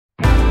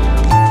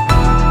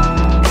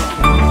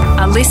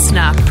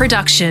listener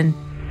production.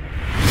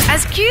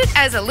 As cute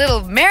as a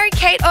little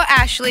Mary-Kate or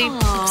Ashley,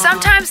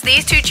 sometimes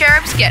these two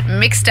cherubs get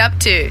mixed up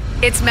too.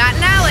 It's Matt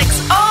and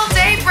Alex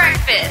all-day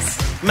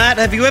breakfast. Matt,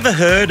 have you ever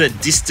heard a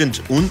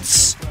distant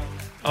ounce?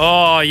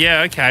 Oh,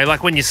 yeah, okay.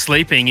 Like when you're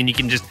sleeping and you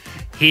can just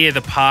hear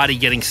the party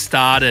getting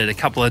started a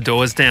couple of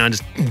doors down,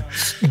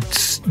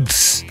 just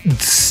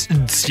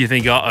you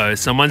think, uh-oh,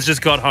 someone's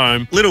just got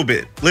home. Little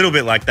bit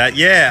like that.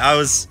 Yeah, I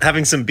was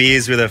having some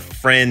beers with a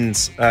friend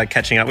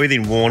catching up with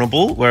in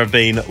Warrnambool, where I've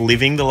been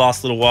living the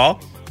last little while.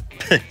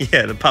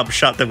 Yeah, the pub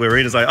shut that we were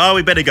in is like, oh,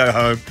 we better go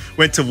home.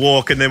 Went to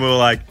walk and then we were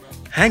like,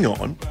 hang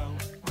on,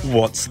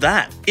 what's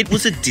that? It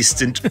was a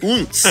distant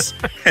ounce.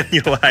 And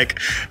you're like,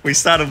 we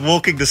started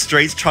walking the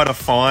streets trying to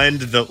find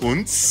the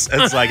ounce.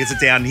 And it's like, is it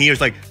down here?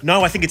 It's like,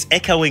 no, I think it's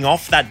echoing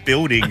off that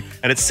building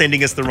and it's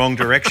sending us the wrong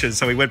direction.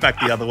 So we went back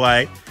the other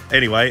way.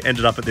 Anyway,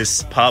 ended up at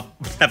this pub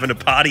having a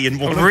party in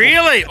Warrnambool.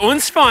 Really?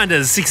 Ounce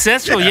finders,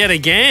 successful yet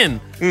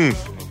again.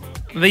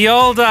 The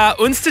old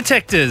ounce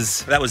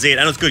detectors. That was it.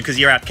 And it was good because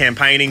you're out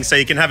campaigning, so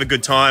you can have a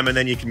good time and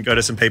then you can go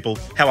to some people.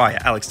 How are you?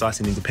 Alex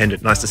Dyson,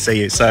 Independent. Nice to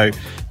see you. So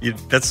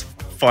that's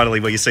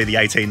finally where you see the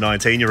 18,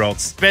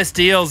 19-year-olds. Best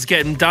deals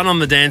getting done on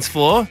the dance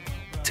floor,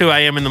 2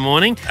 a.m. in the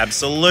morning.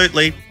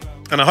 Absolutely.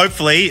 And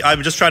hopefully, I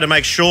just try to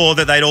make sure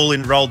that they'd all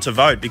enrolled to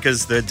vote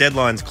because the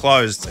deadline's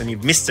closed and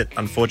you've missed it,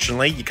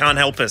 unfortunately. You can't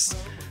help us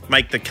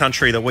make the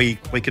country that we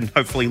can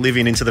hopefully live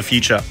in into the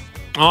future.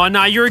 Oh,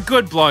 no, you're a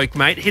good bloke,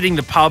 mate, hitting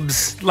the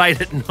pubs late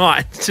at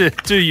night to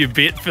do your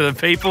bit for the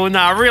people.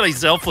 No, really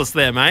selfless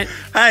there, mate.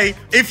 Hey,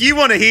 if you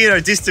want to hear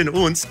a distant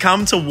ounce,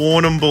 come to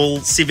Warrnambool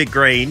Civic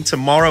Green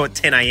tomorrow at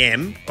 10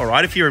 a.m, all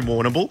right, if you're in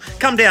Warrnambool.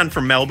 Come down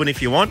from Melbourne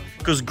if you want,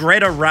 because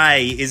Greta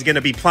Ray is going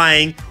to be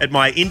playing at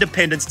my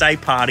Independence Day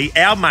party.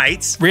 Our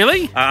mates.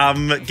 Really?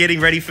 Getting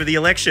ready for the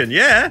election,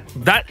 yeah.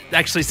 That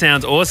actually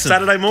sounds awesome.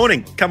 Saturday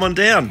morning, come on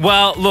down.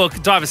 Well,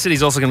 look, Diver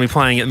City's also going to be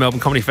playing at the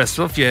Melbourne Comedy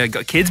Festival if you've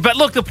got kids. But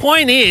look, the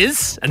point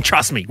is, and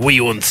trust me,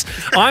 we uns,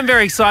 I'm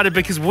very excited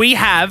because we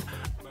have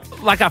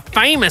like a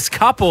famous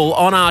couple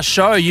on our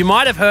show. You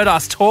might have heard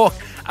us talk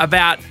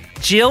about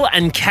Jill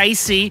and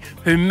Casey,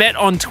 who met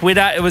on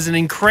Twitter. It was an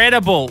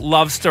incredible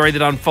love story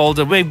that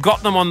unfolded. We've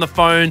got them on the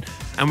phone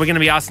and we're going to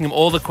be asking them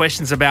all the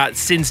questions about,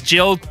 since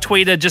Jill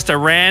tweeted just a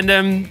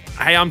random,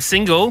 hey, I'm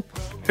single,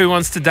 who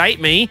wants to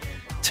date me,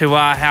 to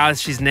how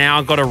she's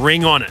now got a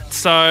ring on it.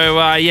 So,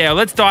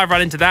 let's dive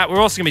right into that. We're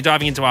also going to be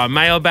diving into our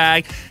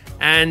mailbag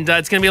and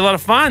it's going to be a lot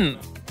of fun.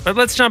 But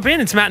let's jump in.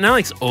 It's Matt and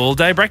Alex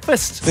all-day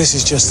breakfast. This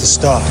is just the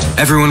start.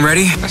 Everyone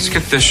ready? Let's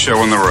get this show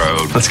on the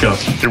road. Let's go.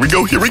 Here we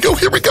go.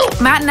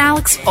 Matt and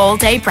Alex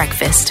all-day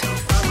breakfast.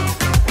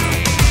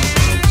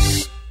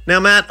 Now,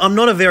 Matt, I'm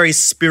not a very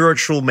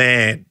spiritual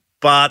man,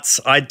 but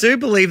I do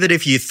believe that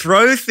if you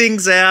throw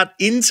things out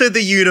into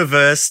the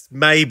universe,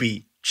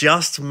 maybe,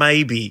 just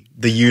maybe,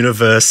 the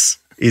universe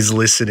is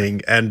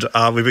listening. And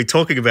we've been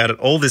talking about it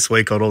all this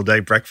week on All Day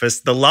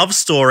Breakfast. The love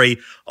story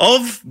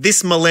of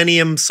this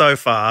millennium so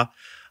far.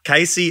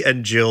 Casey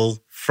and Jill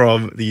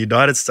from the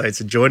United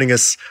States are joining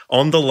us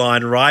on the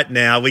line right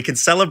now. We can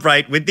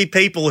celebrate with the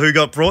people who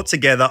got brought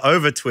together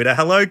over Twitter.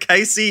 Hello,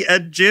 Casey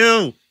and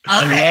Jill.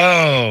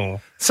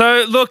 Hello.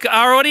 So, look,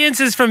 our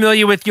audience is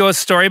familiar with your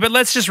story, but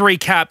let's just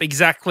recap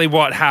exactly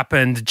what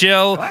happened.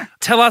 Jill,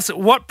 tell us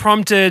what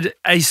prompted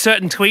a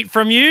certain tweet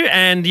from you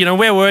and,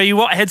 where were you?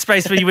 What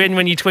headspace were you in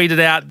when you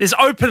tweeted out this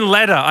open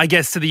letter, I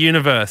guess, to the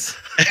universe?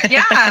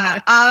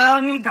 Yeah.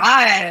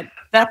 God,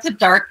 that's a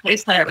dark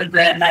place that I was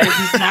in.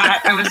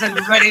 I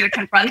wasn't ready to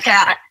confront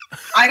that.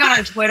 I got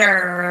on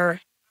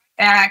Twitter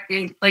back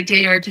in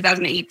January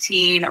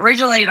 2018,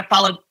 originally to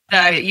follow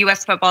the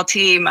U.S. football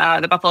team,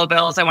 the Buffalo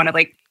Bills. I wanted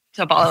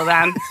to follow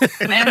them.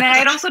 And I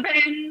had also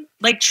been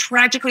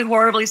tragically,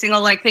 horribly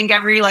single, think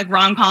every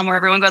rom-com where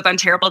everyone goes on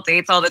terrible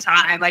dates all the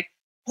time,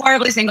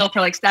 horribly single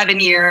for 7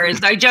 years.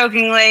 I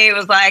jokingly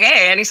was like,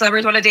 hey, any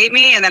celebrities want to date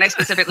me? And then I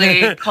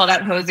specifically called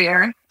out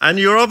Hosier. And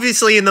you're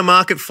obviously in the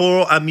market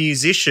for a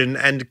musician.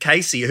 And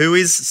Casey, who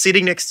is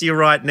sitting next to you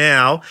right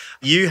now,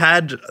 you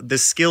had the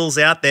skills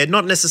out there,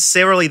 not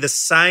necessarily the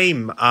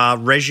same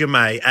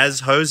resume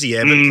as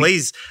Hosier, but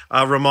please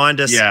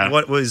remind us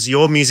what was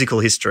your musical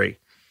history?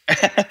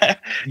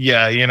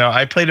 Yeah,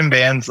 I played in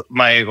bands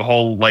my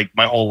whole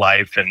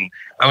life, and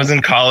I was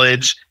in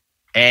college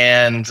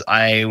and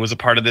I was a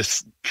part of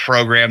this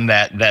program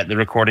that the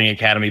Recording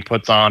Academy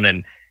puts on,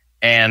 and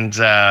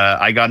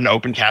I got an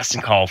open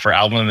casting call for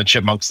Alvin and the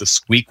Chipmunks, The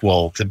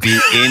Squeakquel, to be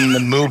in the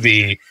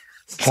movie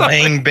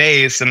playing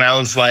bass, and I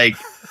was like,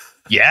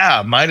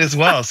 yeah, might as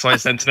well. So I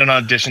sent in an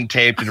audition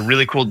tape, did a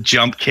really cool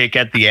jump kick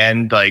at the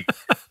end,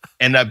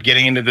 end up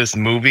getting into this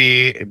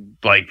movie,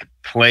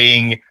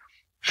 playing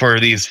for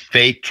these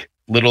fake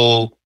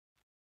little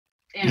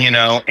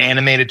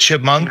animated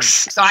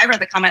chipmunks. So I read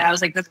the comment. I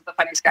was like, this is the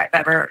funniest guy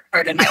I've ever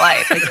heard in my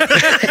life.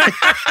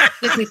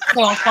 This is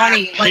so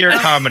funny. Pure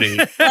comedy.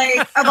 Of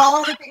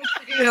all the things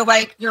to do,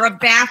 you're a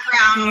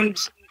background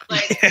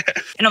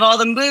like, and of all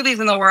the movies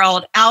in the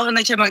world, Alvin and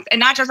the Chipmunks, and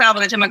not just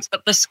Alvin and the Chipmunks,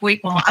 but the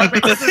Squeakquel. I was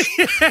like, this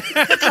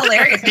is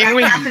hilarious. He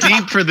went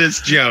deep for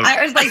this joke.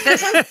 I was like,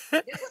 this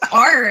is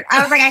art.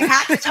 I was like, I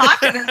have to talk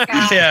to this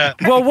guy. Yeah.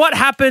 Well, what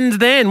happened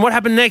then? What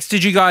happened next?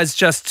 Did you guys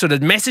just sort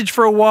of message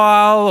for a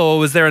while, or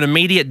was there an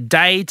immediate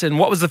date? And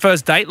what was the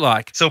first date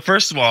like? So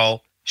first of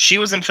all, she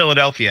was in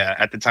Philadelphia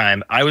at the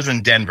time. I was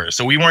in Denver.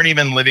 So we weren't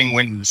even living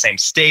in the same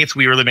states.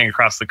 We were living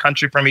across the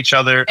country from each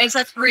other. It's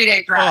a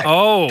 3-day drive.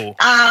 Oh.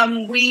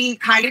 We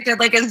kind of did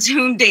like a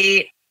Zoom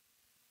date,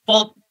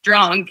 both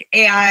drunk,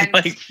 and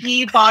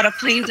he bought a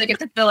plane ticket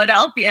to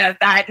Philadelphia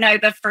that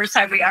night, the first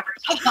time we ever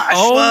talked.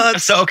 Oh.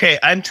 So, okay,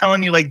 I'm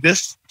telling you, like,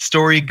 this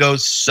story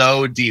goes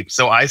so deep.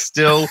 So I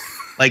still,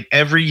 like,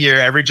 every year,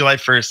 every July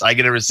 1st, I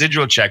get a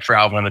residual check for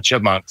Alvin and the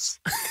Chipmunks.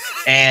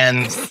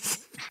 And...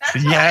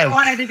 That's why I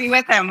wanted to be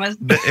with him.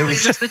 It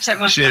was just the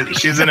chipmunk.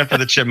 She's in it for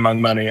the chipmunk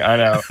money. I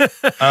know.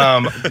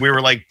 We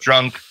were like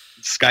drunk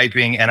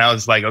Skyping, and I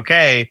was like,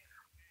 okay,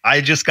 I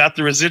just got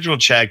the residual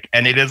check,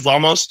 and it is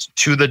almost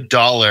to the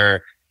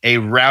dollar a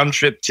round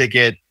trip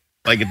ticket,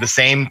 like at the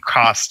same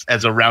cost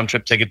as a round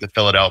trip ticket to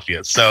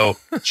Philadelphia. So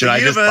should I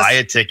just buy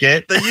a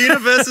ticket? The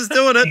universe is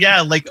doing it.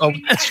 Yeah, like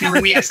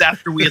 2 weeks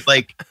after we had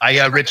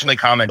I originally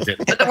commented.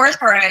 But the worst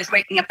part is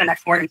waking up the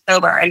next morning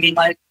sober and being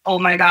like, oh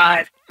my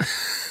God.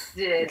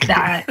 Did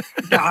that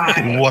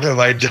guy what have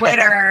I done?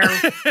 Twitter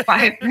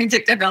buy a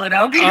ticket to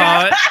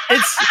Philadelphia?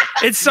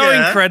 It's so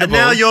incredible.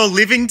 And now you're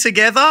living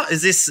together.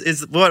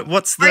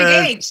 What's We're the?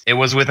 engaged. It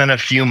was within a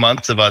few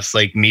months of us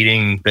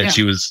meeting that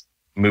she was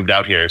moved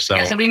out here. So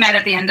we met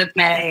at the end of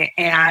May,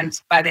 and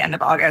by the end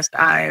of August,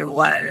 I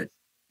was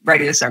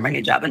ready to start my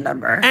new job in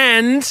Denver.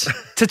 And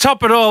to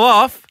top it all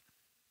off,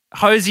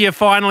 Hosier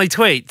finally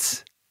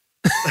tweets.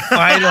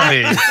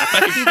 Finally,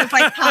 He just,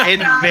 popped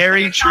in up.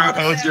 very true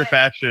Hosier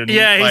fashion.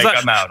 Yeah, he's like,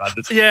 I'm out.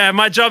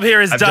 My job here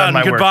is I've done. done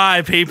my work.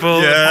 Goodbye,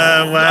 people.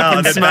 Yeah, wow.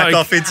 And then back smoke.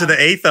 off into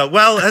the ether.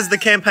 Well, has the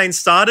campaign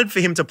started for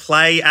him to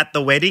play at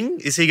the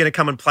wedding? Is he going to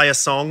come and play a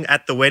song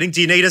at the wedding?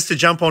 Do you need us to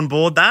jump on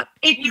board that?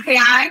 If you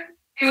can,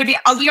 it would be.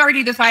 We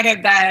already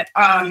decided that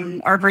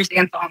our first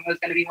dance song was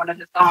going to be one of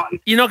his songs.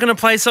 You're not going to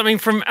play something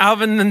from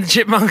Alvin and the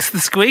Chipmunks, the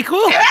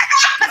Squeakquel?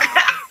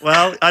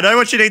 Well, I know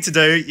what you need to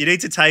do. You need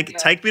to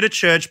Take Me to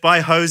Church by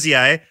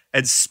Hosier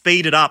and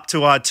speed it up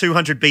to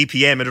 200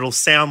 BPM, and it'll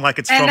sound like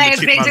it's And from then the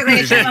it's Chipmunk basically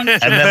movie. Chipmunk.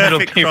 And then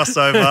Perfect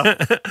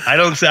crossover. I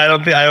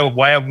don't.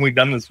 Why haven't we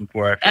done this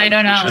before? I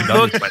don't know. Should've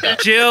done this by now.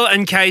 Jill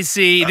and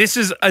Casey, this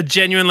is a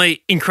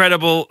genuinely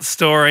incredible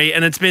story,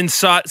 and it's been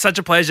such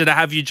a pleasure to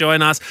have you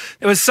join us.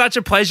 It was such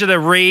a pleasure to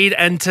read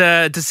and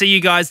to see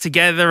you guys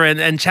together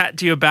and chat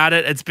to you about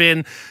it. It's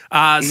been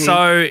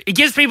so it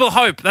gives people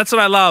hope. That's what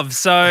I love.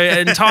 So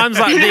in times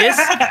like this,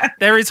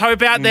 there is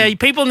hope out there.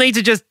 People need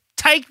to just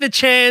take the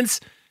chance,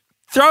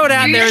 throw it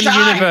out there in the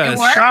universe.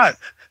 Shot.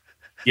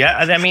 Yeah,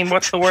 I mean,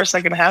 what's the worst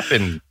that can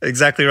happen?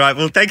 Exactly right.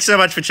 Well, thanks so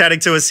much for chatting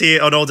to us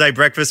here on All Day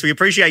Breakfast. We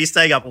appreciate you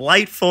staying up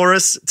late for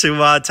us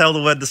to tell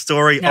the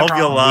story of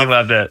your love. We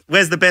loved it.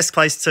 Where's the best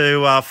place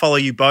to follow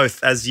you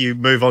both as you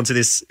move on to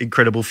this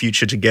incredible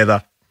future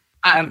together?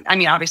 I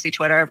mean, obviously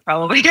Twitter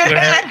probably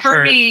Twitter,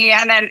 for me,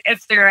 and then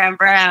Instagram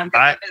for him.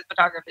 His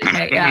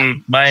photography. Yeah.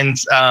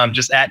 Mine's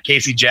just at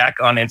Casey Jack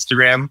on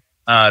Instagram.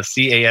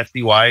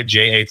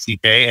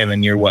 CASEYJACK, and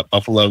then you're what?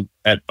 Buffalo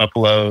at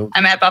Buffalo.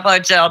 I'm at Buffalo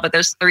Jill, but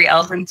there's 3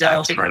 L's in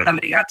Jill.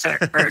 Somebody got to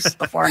it first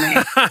before me.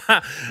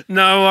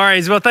 No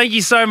worries. Well, thank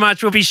you so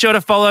much. We'll be sure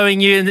to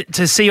following you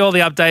to see all the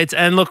updates.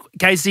 And look,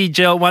 Casey,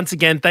 Jill, once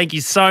again, thank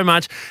you so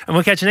much. And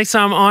we'll catch you next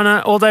time on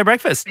All Day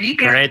Breakfast.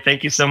 Great.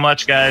 Thank you so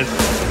much, guys.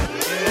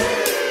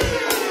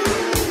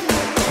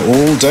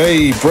 All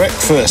Day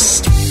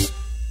Breakfast.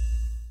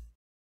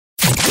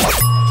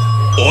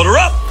 Order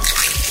up!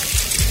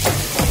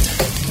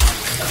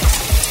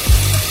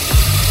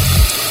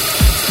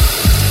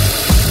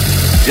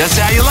 Just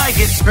how you like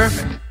it.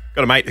 Perfect.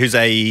 Got a mate who's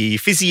a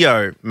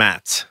physio,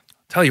 Matt.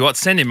 Tell you what,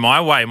 send him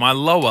my way, my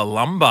lower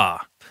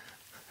lumbar.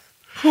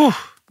 Whew.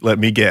 Let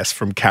me guess,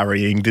 from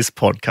carrying this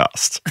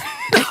podcast.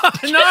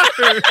 No.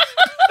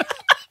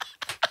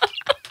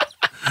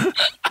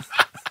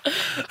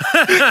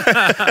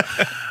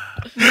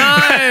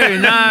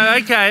 No.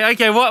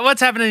 Okay.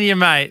 What's happening to you,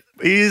 mate?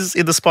 He's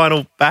in the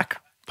spinal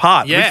back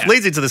part, Yeah. which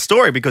leads into the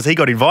story because he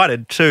got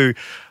invited to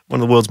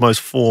one of the world's most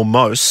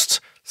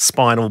foremost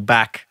spinal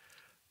back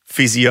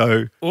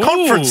physio Ooh.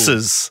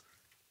 conferences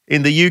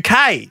in the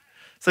UK.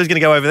 So he's going to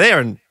go over there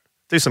and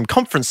do some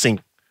conferencing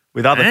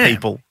with other Damn.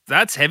 people.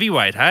 That's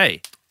heavyweight,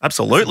 hey?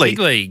 Absolutely. Big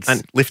leagues.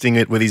 And lifting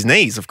it with his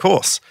knees, of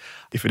course,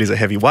 if it is a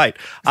heavy weight.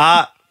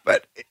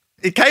 But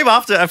it came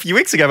after a few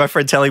weeks ago, my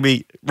friend telling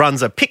me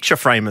runs a picture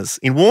framers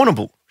in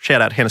Warrnambool.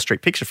 Shout out Hannah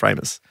Street Picture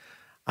Framers.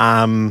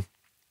 And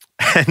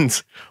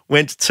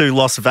went to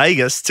Las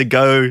Vegas to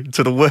go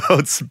to the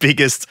world's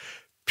biggest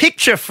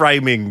picture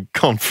framing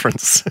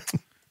conference.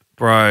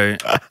 Bro.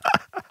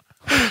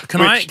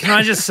 Can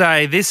I just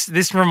say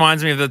this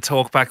reminds me of the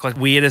Talkback like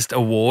weirdest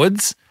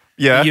awards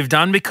that you've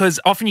done,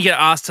 because often you get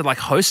asked to like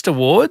host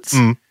awards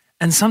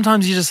and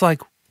sometimes you're just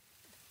like,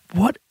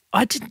 what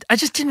I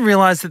just didn't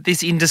realize that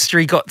this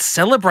industry got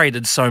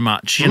celebrated so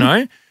much, you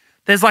know?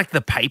 There's like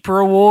the paper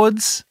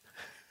awards,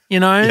 you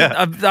know?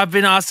 Yeah. I've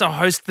been asked to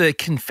host the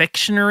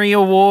confectionery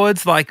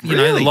awards, like, you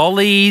Really? know,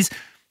 lollies,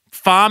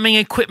 farming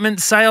equipment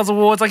sales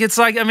awards. Like,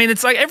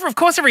 of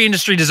course every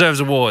industry deserves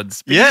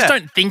awards. But you just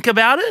don't think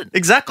about it.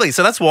 Exactly.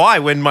 So that's why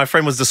when my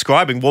friend was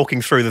describing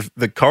walking through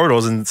the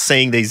corridors and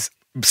seeing these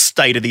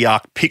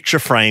state-of-the-art picture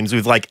frames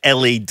with like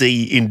LED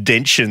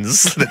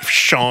indentions that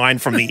shine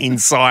from the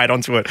inside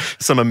onto it,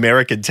 some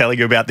American telling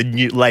you about the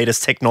new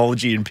latest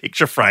technology in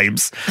picture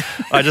frames,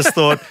 I just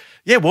thought,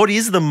 yeah, what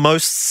is the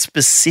most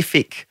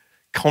specific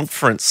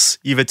conference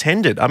you've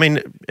attended? I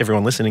mean,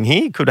 everyone listening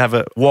here could have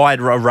a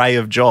wide array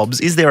of jobs.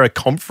 Is there a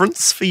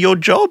conference for your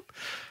job?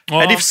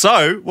 And if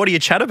so, what do you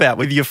chat about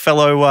with your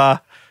fellow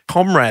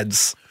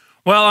comrades?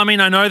 Well, I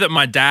mean, I know that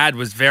my dad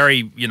was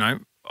very,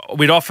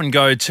 we'd often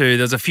go to,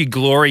 there's a few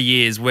glory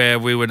years where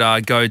we would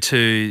go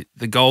to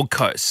the Gold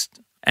Coast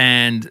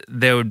and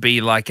there would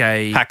be like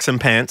a... Packs and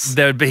pants.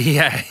 There would be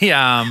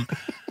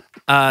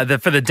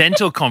for the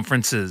dental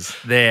conferences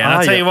there. And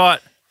I'll tell you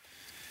what,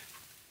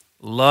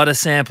 a lot of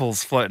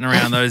samples floating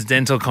around those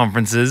dental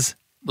conferences.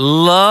 A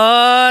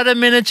lot of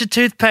miniature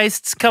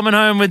toothpastes coming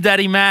home with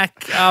Daddy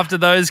Mac after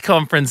those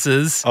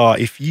conferences. Oh,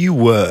 if you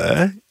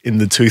were in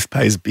the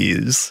toothpaste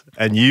biz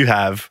and you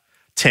have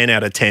 10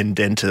 out of 10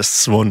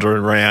 dentists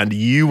wandering around,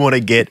 you want to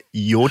get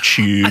your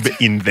tube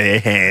in their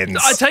hands.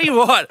 I tell you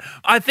what,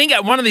 I think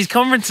at one of these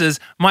conferences,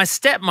 my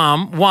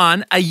stepmom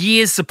won a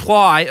year's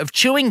supply of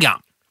chewing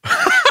gum,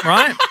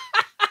 right?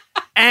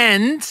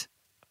 And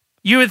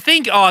you would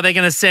think, they're going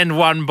to send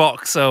one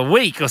box a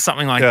week or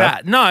something like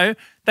that. No,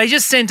 they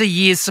just sent a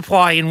year's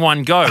supply in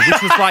one go,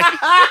 which was like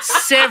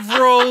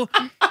several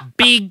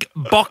big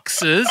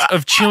boxes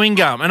of chewing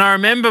gum. And I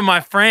remember my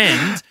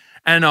friend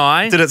and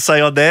I... Did it say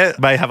on there,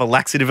 may have a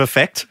laxative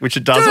effect, which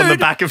it does on the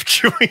back of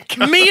chewing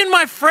gum? Me and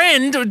my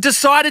friend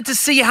decided to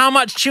see how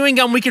much chewing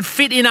gum we could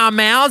fit in our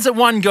mouths at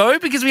one go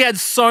because we had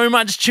so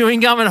much chewing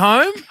gum at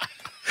home.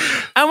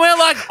 And we're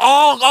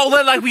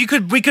like,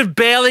 we could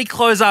barely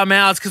close our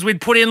mouths because we'd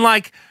put in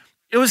like...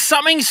 It was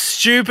something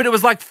stupid. It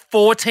was like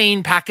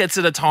 14 packets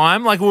at a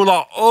time. Like we were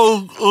like,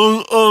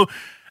 oh.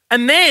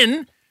 And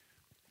then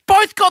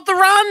both got the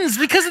runs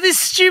because of this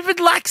stupid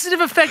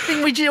laxative effect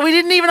thing we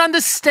didn't even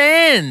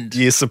understand.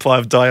 Year's supply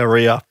of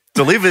diarrhea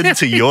delivered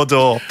to your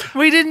door.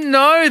 We didn't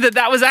know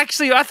that was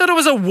actually, I thought it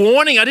was a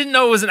warning. I didn't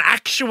know it was an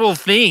actual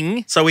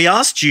thing. So we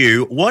asked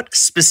you, what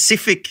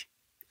specific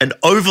and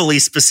overly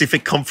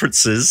specific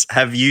conferences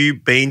have you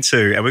been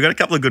to? And we got a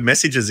couple of good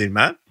messages in,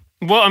 Matt.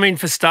 Well, I mean,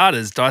 for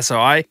starters, Daiso,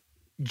 I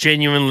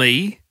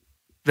genuinely,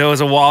 there was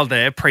a while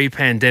there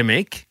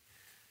pre-pandemic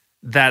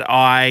that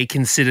I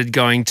considered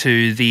going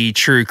to the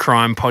True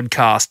Crime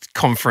Podcast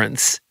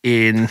conference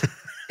in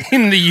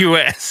the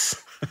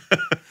US.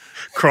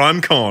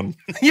 CrimeCon.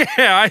 Yeah,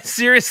 I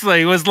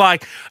seriously was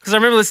like, because I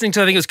remember listening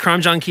to, I think it was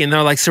Crime Junkie, and they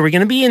were like, so we're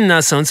going to be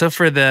in so-and-so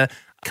for the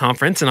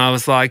conference. And I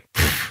was like,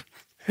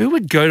 who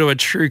would go to a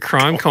true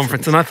crime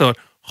conference? And I thought,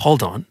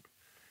 hold on,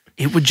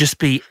 it would just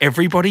be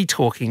everybody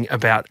talking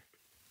about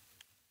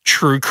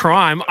true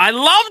crime. I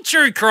love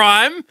true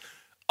crime.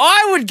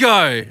 I would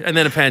go. And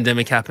then a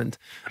pandemic happened.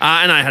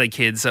 And I had a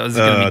kid, so it was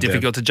going to be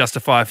difficult to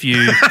justify a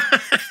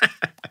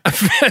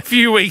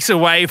few weeks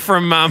away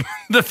from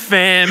the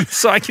fam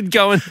so I could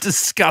go and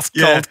discuss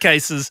cold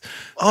cases.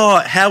 Oh,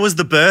 how was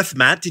the birth,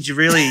 Matt? Did you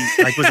really,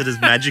 was it as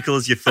magical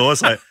as you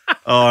thought? I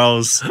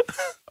was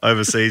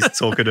overseas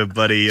talking to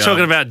buddy.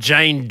 Talking about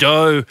Jane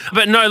Doe.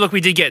 But no, look, we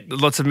did get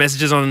lots of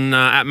messages on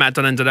at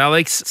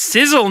matt.n.alex.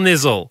 Sizzle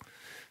Nizzle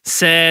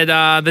said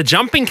the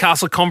Jumping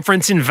Castle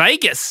conference in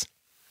Vegas.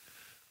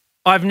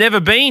 I've never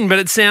been, but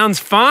it sounds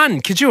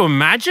fun. Could you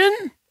imagine?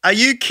 Are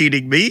you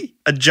kidding me?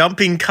 A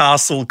Jumping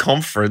Castle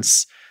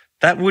conference?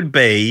 That would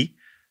be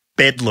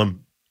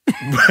bedlam.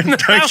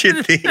 Don't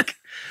you think?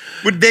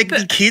 Would there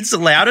be kids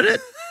allowed at it?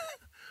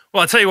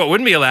 Well, I'll tell you what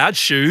wouldn't be allowed,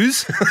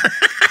 shoes.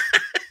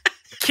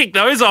 Kick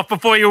those off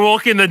before you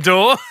walk in the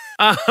door.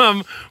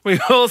 We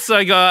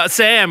also got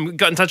Sam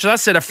got in touch with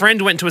us, said a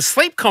friend went to a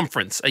sleep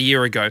conference a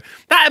year ago.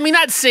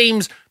 That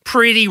seems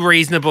pretty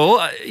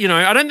reasonable.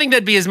 I don't think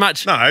there'd be as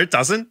much. No, it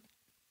doesn't.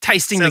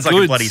 Tasting Sounds the goods.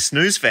 like a bloody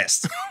snooze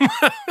fest.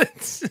 I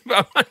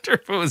wonder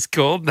if it was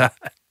called that.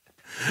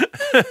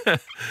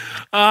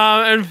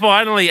 And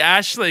finally,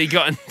 Ashley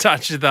got in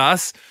touch with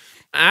us.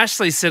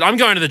 Ashley said, I'm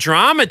going to the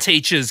drama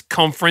teachers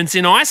conference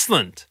in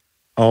Iceland.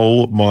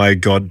 Oh, my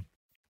God.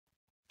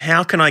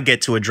 How can I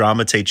get to a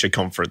drama teacher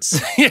conference?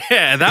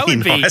 Yeah, that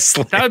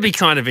would be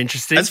kind of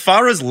interesting. As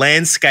far as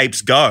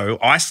landscapes go,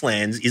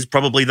 Iceland is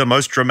probably the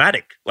most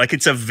dramatic. Like,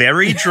 it's a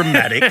very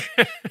dramatic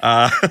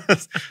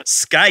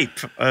scape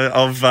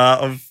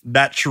of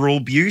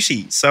natural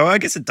beauty. So I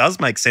guess it does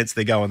make sense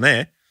they're going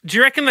there. Do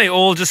you reckon they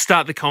all just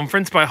start the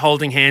conference by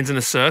holding hands in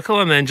a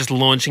circle and then just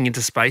launching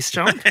into space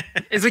jump?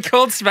 Is it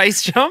called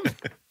space jump?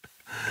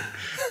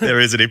 There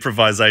is an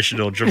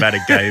improvisational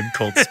dramatic game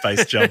called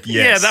Space Jump, yes.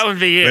 Yeah, that would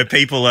be it. Where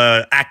people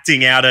are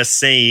acting out a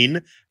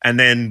scene and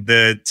then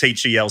the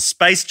teacher yells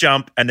Space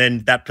Jump, and then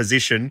that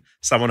position,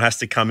 someone has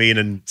to come in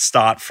and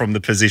start from the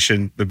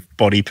position, the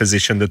body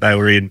position that they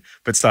were in,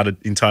 but start an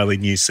entirely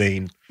new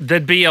scene.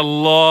 There'd be a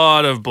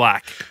lot of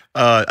black.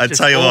 I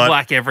tell you what,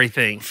 black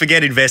everything.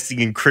 Forget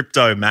investing in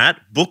crypto, Matt.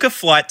 Book a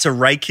flight to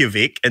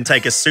Reykjavik and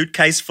take a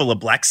suitcase full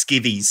of black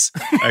skivvies,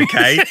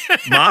 okay?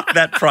 Mark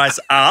that price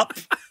up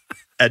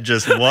and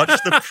just watch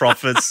the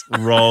profits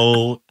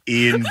roll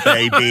in,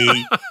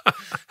 baby.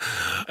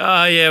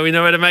 Oh, yeah, we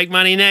know where to make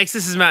money next.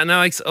 This is Matt and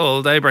Alex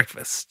All Day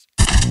Breakfast.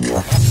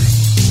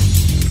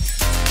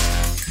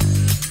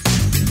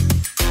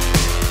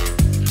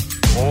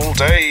 All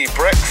Day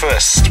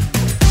Breakfast.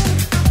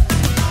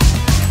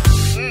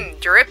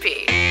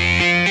 Drippy.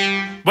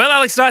 Well,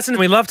 Alex Dyson,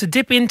 we love to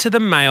dip into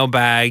the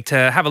mailbag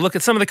to have a look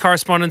at some of the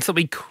correspondence that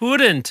we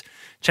couldn't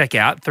check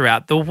out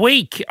throughout the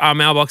week. Our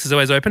mailbox is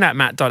always open at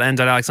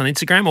matt.and.alex on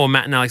Instagram or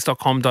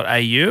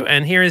mattandalex.com.au.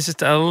 And here is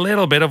just a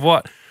little bit of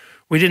what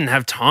we didn't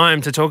have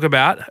time to talk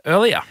about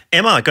earlier.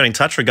 Emma got in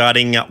touch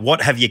regarding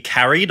what have you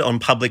carried on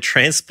public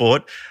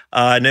transport.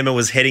 Emma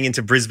was heading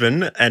into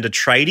Brisbane and a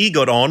tradie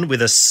got on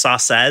with a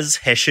sus-as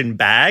Hessian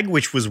bag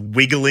which was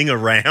wiggling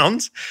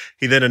around.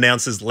 He then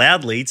announces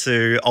loudly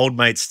to old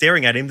mates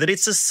staring at him that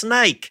it's a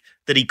snake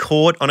that he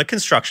caught on a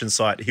construction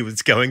site. He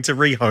was going to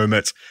rehome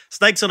it.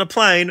 Snakes on a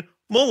plane,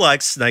 more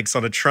like snakes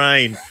on a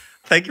train.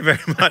 Thank you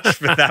very much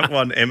for that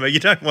one, Emma. You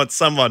don't want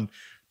someone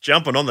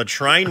jumping on the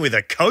train with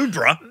a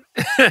cobra.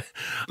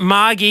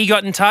 Margie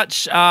got in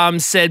touch,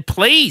 said,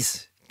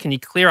 please, can you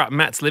clear up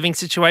Matt's living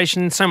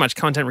situation? So much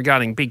content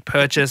regarding big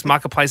purchase,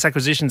 marketplace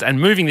acquisitions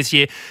and moving this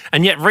year.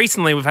 And yet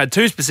recently we've had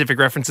two specific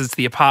references to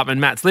the apartment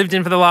Matt's lived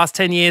in for the last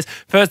 10 years.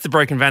 First, the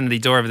broken vanity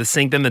door over the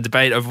sink, then the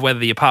debate of whether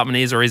the apartment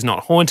is or is not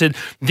haunted.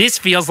 This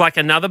feels like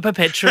another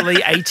perpetually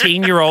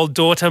 18-year-old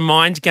daughter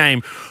mind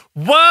game.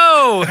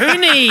 Whoa, who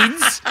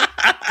needs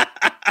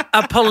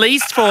a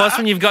police force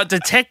when you've got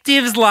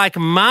detectives like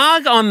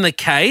Marg on the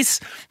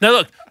case? Now,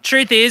 look,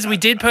 truth is we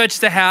did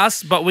purchase a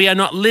house, but we are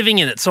not living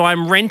in it. So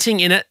I'm renting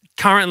in it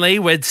currently.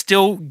 We're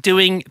still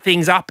doing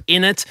things up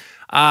in it,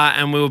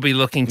 and we will be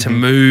looking to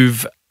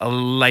move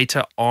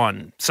later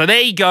on. So there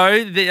you go.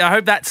 I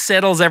hope that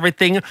settles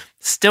everything.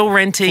 Still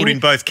renting. Put in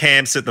both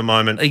camps at the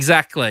moment.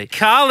 Exactly.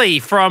 Carly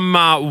from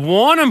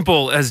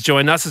Warrnambool has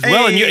joined us as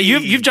well. And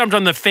you've jumped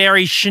on the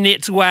fairy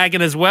schnitz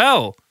wagon as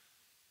well.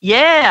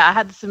 Yeah, I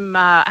had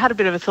had a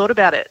bit of a thought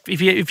about it.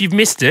 If you've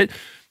missed it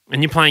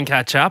and you're playing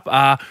catch up,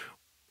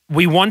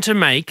 we want to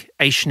make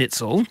a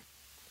schnitzel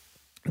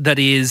that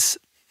is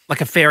like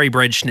a fairy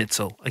bread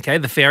schnitzel, okay?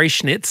 The fairy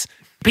schnitz,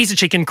 piece of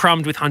chicken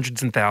crumbed with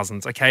hundreds and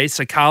thousands, okay?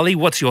 So, Carly,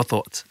 what's your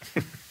thoughts?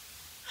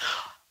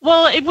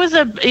 Well, it was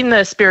in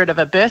the spirit of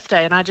a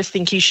birthday, and I just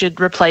think you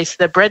should replace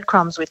the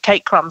breadcrumbs with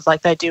cake crumbs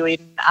like they do in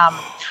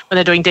when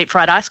they're doing deep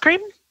fried ice cream.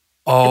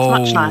 Oh,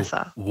 it's much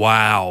nicer.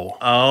 Wow.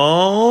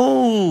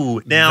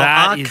 Oh, now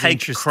That are is cake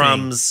interesting.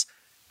 crumbs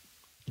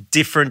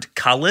different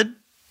coloured?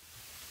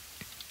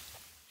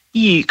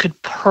 You could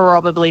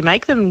probably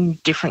make them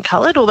different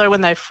coloured, although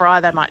when they fry,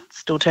 they might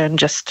still turn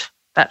just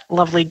that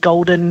lovely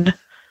golden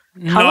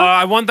No, colour.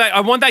 I want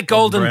that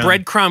golden brown.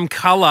 breadcrumb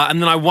colour,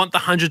 and then I want the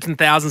hundreds and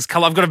thousands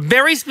colour. I've got a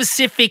very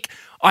specific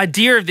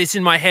idea of this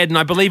in my head, and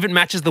I believe it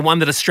matches the one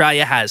that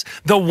Australia has.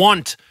 The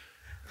want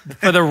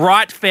for the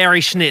right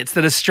fairy schnitz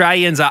that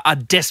Australians are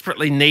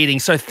desperately needing.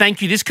 So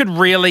thank you. This could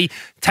really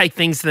take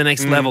things to the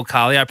next level,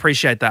 Carly. I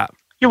appreciate that.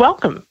 You're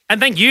welcome.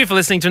 And thank you for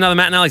listening to another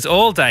Matt and Alex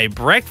All Day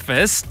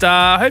Breakfast.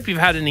 I hope you've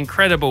had an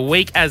incredible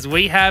week as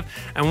we have,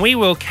 and we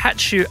will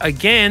catch you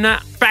again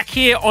back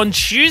here on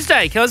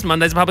Tuesday because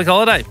Monday's a public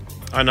holiday.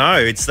 I know,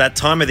 it's that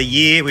time of the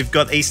year. We've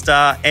got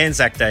Easter,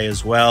 Anzac Day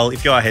as well.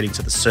 If you are heading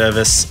to the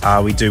service,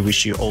 we do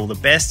wish you all the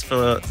best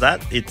for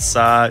that. It's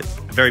a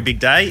very big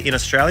day in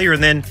Australia.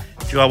 And then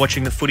if you are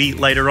watching the footy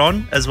later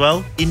on as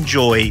well,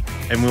 enjoy.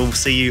 And we'll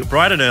see you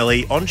bright and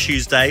early on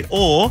Tuesday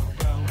or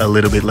a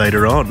little bit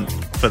later on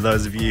for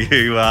those of you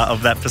who are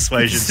of that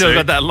persuasion Still too.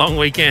 got that long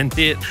weekend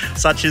hit.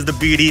 Such is the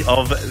beauty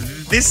of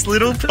this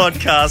little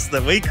podcast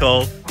that we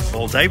call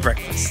All Day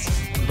Breakfast.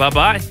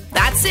 Bye-bye.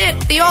 That's it.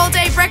 The All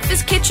Day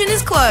Breakfast kitchen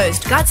is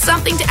closed. Got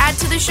something to add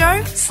to the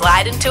show?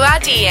 Slide into our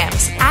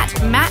DMs at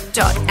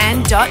matt.and.alex.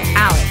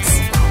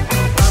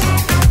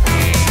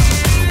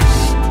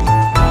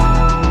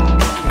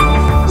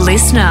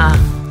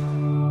 Listener.